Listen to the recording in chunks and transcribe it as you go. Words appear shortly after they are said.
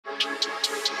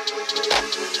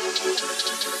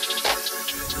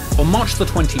On March the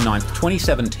 29th,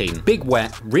 2017, Big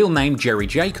Wet, real name Jerry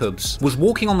Jacobs, was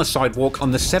walking on the sidewalk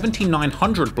on the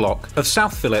 7900 block of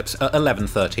South Phillips at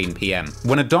 11:13 p.m.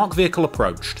 when a dark vehicle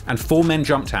approached and 4 men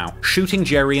jumped out, shooting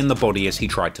Jerry in the body as he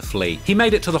tried to flee. He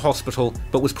made it to the hospital,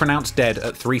 but was pronounced dead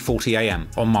at 3:40 a.m.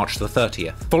 on March the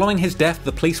 30th. Following his death,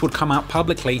 the police would come out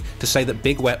publicly to say that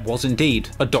Big Wet was indeed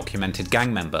a documented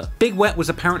gang member. Big Wet was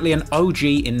apparently an OG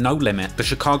in No Limit, the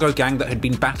Chicago gang that had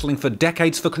been battling for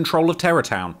decades for control of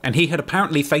Terrortown, and he had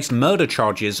apparently faced murder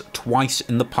charges twice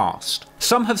in the past.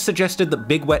 Some have suggested that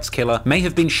Big Wet's killer may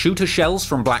have been Shooter Shells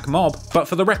from Black Mob, but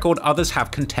for the record others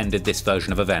have contended this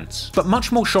version of events. But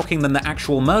much more shocking than the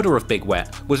actual murder of Big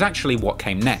Wet was actually what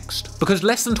came next. Because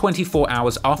less than 24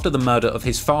 hours after the murder of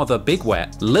his father Big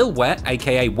Wet, Lil Wet,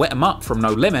 aka Wet 'em Up from No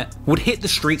Limit, would hit the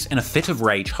streets in a fit of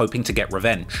rage hoping to get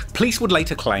revenge. Police would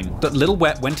later claim that Lil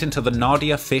Wet went into the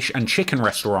Nadia Fish and Chicken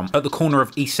restaurant at the corner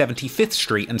of East 75th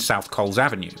Street and South Coles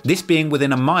Avenue, this being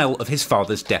within a mile of his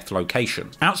father's death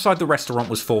location. Outside the restaurant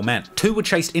was 4 men. 2 were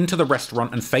chased into the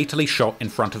restaurant and fatally shot in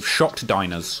front of shocked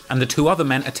diners, and the 2 other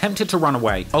men attempted to run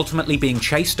away, ultimately being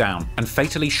chased down and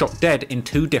fatally shot dead in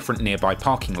 2 different nearby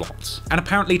parking lots. And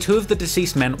apparently 2 of the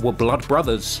deceased men were blood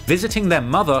brothers, visiting their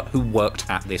mother who worked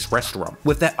at this restaurant,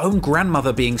 with their own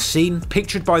grandmother being seen,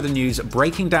 pictured by the news,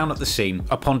 breaking down at the scene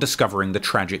upon discovering the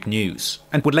tragic news,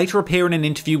 and would later appear in an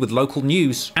interview with local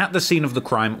news at the scene of the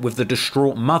crime, with the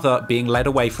distraught mother being led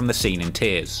away from the scene in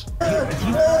tears. Do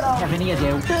you have any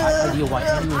idea why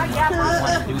anyone would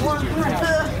want to do this to your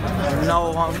child?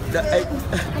 No,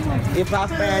 if I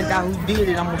find out who did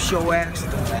it, I'm gonna show ass.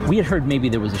 We had heard maybe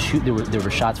there was a shoot. There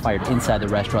were shots fired inside the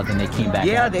restaurant, then they came back.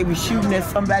 Yeah, out. they were shooting at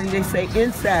somebody. They say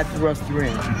inside the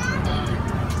restaurant.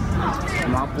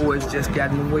 My boys just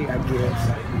got in the way, I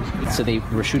guess. So they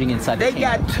were shooting inside the They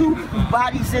got 2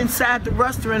 bodies inside the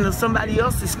restaurant of somebody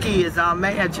else's kids, I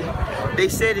imagine. They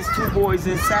said it's 2 boys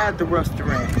inside the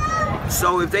restaurant.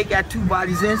 So if they got 2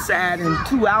 bodies inside and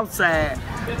 2 outside,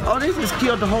 oh, they just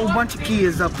killed a whole bunch of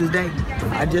kids up today.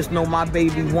 I just know my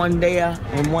baby, 1 there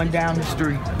and 1 down the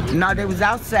street. No, they was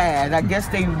outside. I guess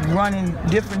they running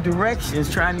different directions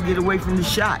trying to get away from the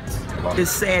shots.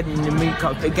 It's saddening to me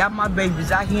because they got my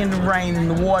babies out here in the rain and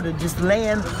the water just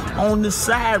laying on the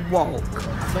sidewalk.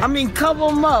 I mean, cover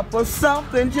them up or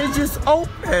something, just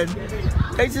open.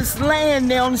 They just laying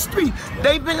there on the street.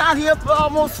 They've been out here for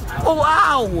almost 4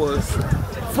 hours.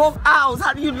 4 hours,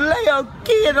 how do you lay a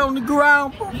kid on the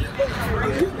ground?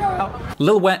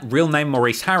 Lil Wet, real name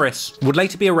Maurice Harris, would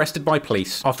later be arrested by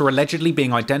police after allegedly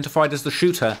being identified as the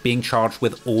shooter, being charged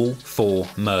with all 4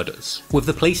 murders, with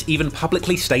the police even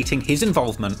publicly stating his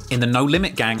involvement in the No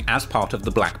Limit gang as part of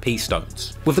the Black P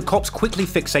Stones, with the cops quickly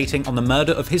fixating on the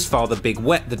murder of his father Big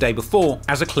Wet the day before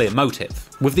as a clear motive,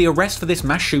 with the arrest for this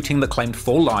mass shooting that claimed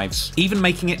 4 lives even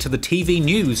making it to the TV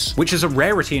news, which is a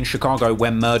rarity in Chicago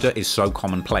where murder is so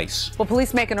commonplace. Well,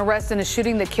 police make an arrest in a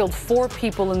shooting that killed 4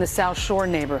 people in the South Shore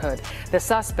neighborhood. The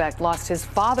suspect lost his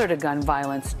father to gun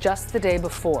violence just the day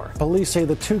before. Police say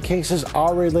the 2 cases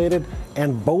are related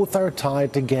and both are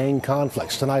tied to gang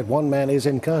conflicts. Tonight, 1 man is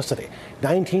in custody,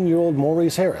 19-year-old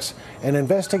Maurice Harris, and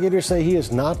investigators say he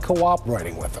is not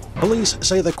cooperating with them. Police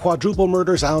say the quadruple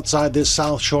murders outside this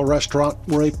South Shore restaurant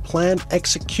were a planned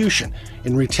execution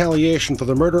in retaliation for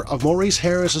the murder of Maurice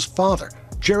Harris's father,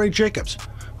 Jerry Jacobs,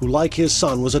 who, like his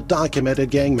son, was a documented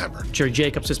gang member. Jerry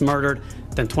Jacobs is murdered,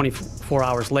 then 24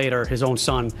 hours later, his own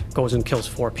son goes and kills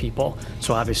 4 people.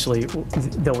 So obviously,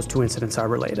 those 2 incidents are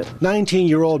related.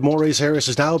 19-year-old Maurice Harris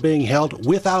is now being held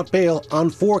without bail on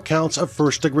 4 counts of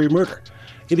first-degree murder.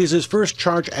 It is his first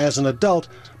charge as an adult,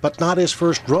 but not his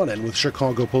first run-in with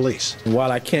Chicago police.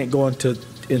 While I can't go into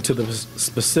the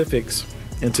specifics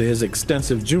into his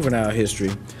extensive juvenile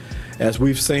history, as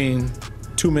we've seen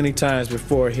too many times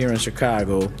before here in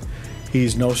Chicago,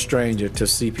 he's no stranger to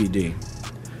CPD,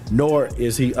 nor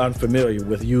is he unfamiliar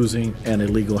with using an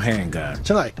illegal handgun.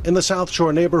 Tonight, in the South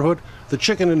Shore neighborhood, the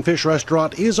Chicken and Fish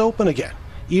restaurant is open again,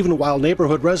 even while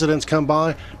neighborhood residents come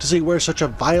by to see where such a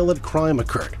violent crime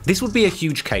occurred. This would be a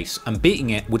huge case, and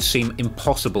beating it would seem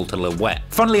impossible to Lil Wet.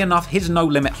 Funnily enough, his No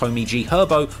Limit homie G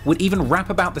Herbo would even rap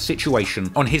about the situation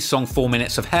on his song 4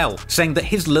 Minutes of Hell, saying that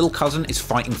his little cousin is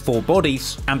fighting 4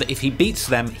 bodies, and that if he beats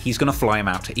them, he's gonna fly him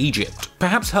out to Egypt.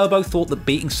 Perhaps Herbo thought that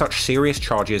beating such serious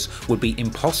charges would be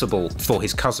impossible for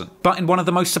his cousin. But in one of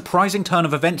the most surprising turn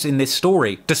of events in this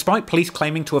story, despite police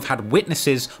claiming to have had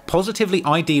witnesses positively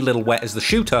ID Lil Wet as the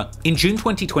shooter, shooter, in June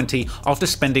 2020, after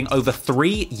spending over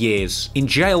 3 years in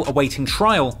jail awaiting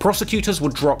trial, prosecutors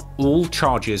would drop all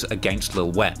charges against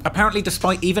Lil Wet. Apparently,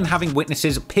 despite even having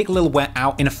witnesses pick Lil Wet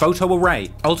out in a photo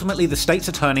array, ultimately the state's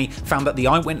attorney found that the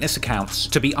eyewitness accounts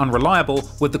to be unreliable,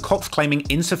 with the cops claiming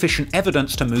insufficient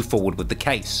evidence to move forward with the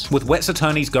case, with Wet's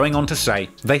attorneys going on to say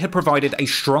they had provided a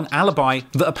strong alibi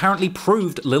that apparently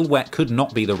proved Lil Wet could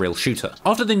not be the real shooter.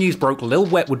 After the news broke Lil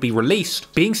Wet would be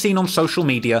released, being seen on social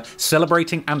media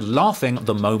celebrating and laughing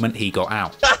the moment he got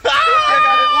out.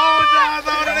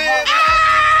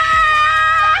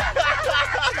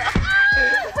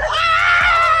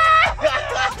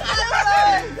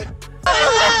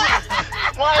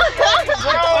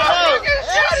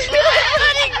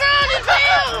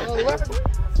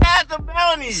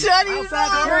 Shut him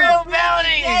up, real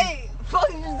bounty. Hey, fuck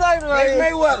you talking about?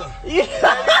 Mayweather.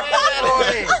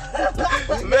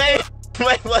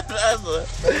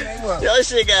 Mayweather. Your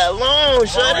shit got long,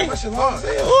 shorty. That shit long.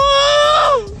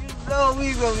 Woo! So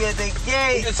we gonna be at the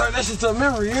game. You can turn that shit to a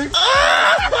memory, yeah?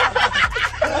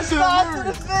 That shit a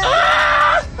memory.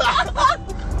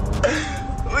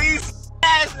 We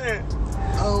smashing.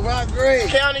 Oh, my great.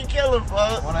 County killer,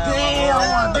 fuck.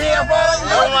 Damn, damn, bro.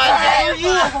 Oh, my God. You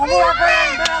was on more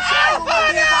grand, man.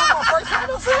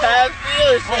 I feel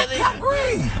it, Shelly.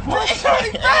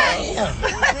 Damn.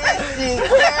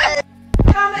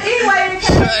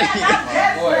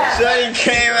 Shorty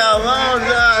came out long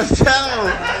time. Tell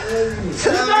him.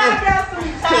 Tell him.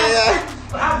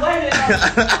 I waited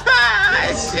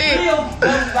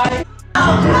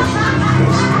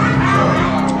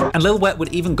And Lil Wet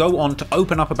would even go on to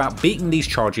open up about beating these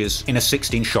charges in a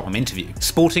 16 Shot 'Em interview,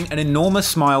 sporting an enormous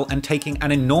smile and taking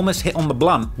an enormous hit on the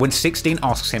blunt when 16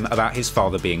 asks him about his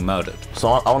father being murdered. So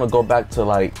I want to go back to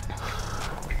like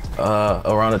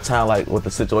around the time like with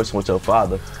the situation with your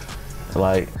father.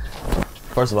 Like,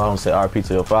 first of all, I want to say RP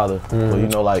to your father. But you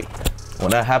know, like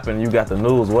when that happened, you got the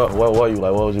news. What were you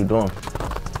like? What was you doing?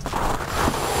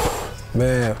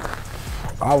 Man,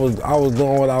 I was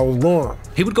doing what I was doing.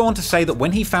 He would go on to say that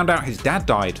when he found out his dad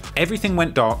died, everything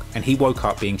went dark and he woke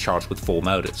up being charged with 4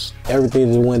 murders. Everything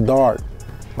just went dark.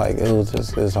 Like, it was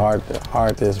just, it's hard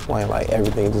to explain. Like,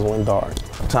 everything just went dark.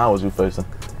 What time was you facing?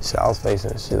 Shit, I was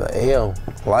facing shit like hell,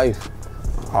 life.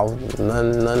 I was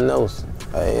nothing else.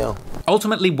 Hell.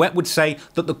 Ultimately, Wet would say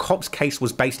that the cops' case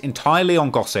was based entirely on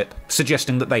gossip,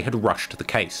 suggesting that they had rushed the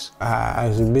case. I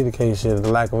actually beat the case, shit, the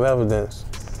lack of evidence.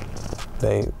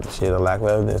 The lack of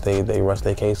evidence, they rushed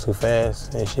their case too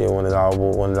fast, and shit, when it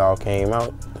all came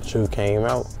out, the truth came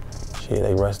out, shit,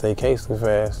 they rushed their case too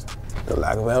fast. The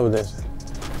lack of evidence.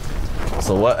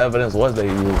 So what evidence was they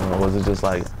using, or was it just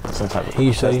like some type of...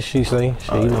 He say, she say,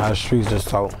 you know how the streets just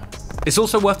talk. It's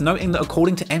also worth noting that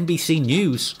according to NBC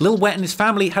News, Lil Wet and his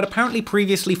family had apparently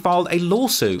previously filed a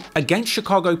lawsuit against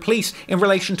Chicago police in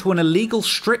relation to an illegal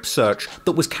strip search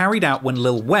that was carried out when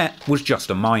Lil Wet was just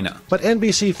a minor. But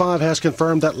NBC5 has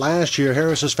confirmed that last year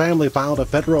Harris's family filed a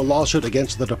federal lawsuit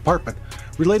against the department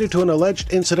related to an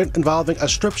alleged incident involving a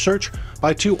strip search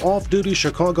by 2 off-duty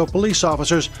Chicago police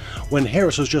officers when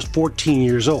Harris was just 14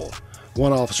 years old.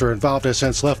 One officer involved has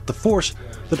since left the force.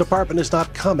 The department is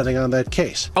not commenting on that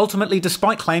case. Ultimately,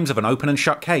 despite claims of an open and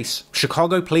shut case,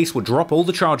 Chicago police would drop all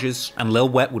the charges and Lil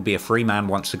Wet would be a free man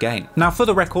once again. Now, for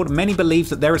the record, many believe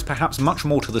that there is perhaps much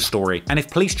more to the story, and if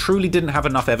police truly didn't have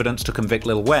enough evidence to convict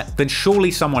Lil Wet, then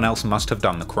surely someone else must have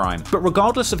done the crime. But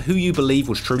regardless of who you believe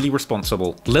was truly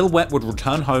responsible, Lil Wet would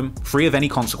return home free of any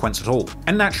consequence at all.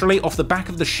 And naturally, off the back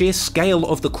of the sheer scale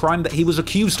of the crime that he was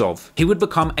accused of, he would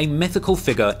become a mythical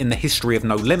figure in the history of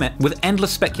No Limit, with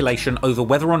endless speculation over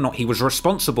whether or not he was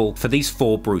responsible for these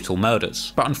 4 brutal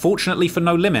murders. But unfortunately for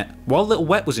No Limit, while Lil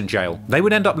Wet was in jail, they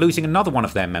would end up losing another one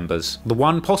of their members, the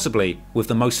one possibly with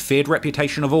the most feared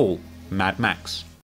reputation of all, Mad Max.